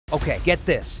Okay, get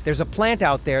this. There's a plant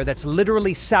out there that's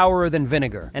literally sourer than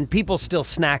vinegar, and people still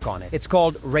snack on it. It's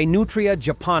called Reynoutria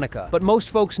Japonica, but most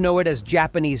folks know it as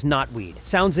Japanese knotweed.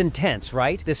 Sounds intense,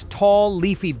 right? This tall,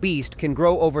 leafy beast can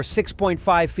grow over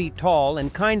 6.5 feet tall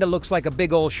and kinda looks like a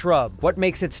big old shrub. What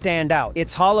makes it stand out?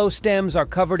 Its hollow stems are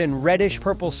covered in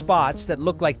reddish-purple spots that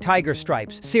look like tiger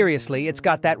stripes. Seriously, it's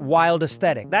got that wild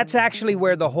aesthetic. That's actually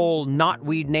where the whole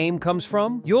knotweed name comes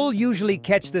from. You'll usually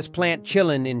catch this plant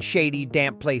chillin' in shady,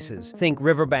 damp places. Think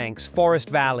riverbanks, forest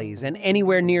valleys, and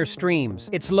anywhere near streams.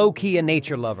 It's low-key a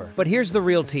nature lover. But here's the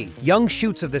real tea. Young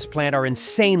shoots of this plant are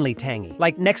insanely tangy,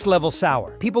 like next-level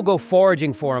sour. People go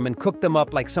foraging for them and cook them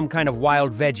up like some kind of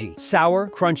wild veggie. Sour,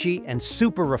 crunchy, and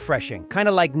super refreshing.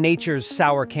 Kinda like nature's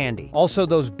sour candy. Also,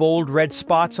 those bold red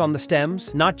spots on the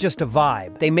stems, not just a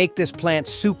vibe. They make this plant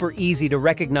super easy to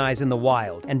recognize in the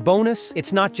wild. And bonus,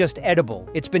 it's not just edible.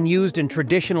 It's been used in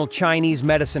traditional Chinese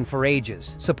medicine for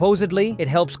ages. Supposedly, it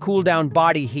helps cool down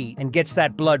body heat and gets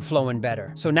that blood flowing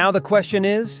better. So now the question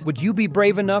is, would you be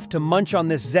brave enough to munch on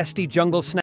this zesty jungle snack?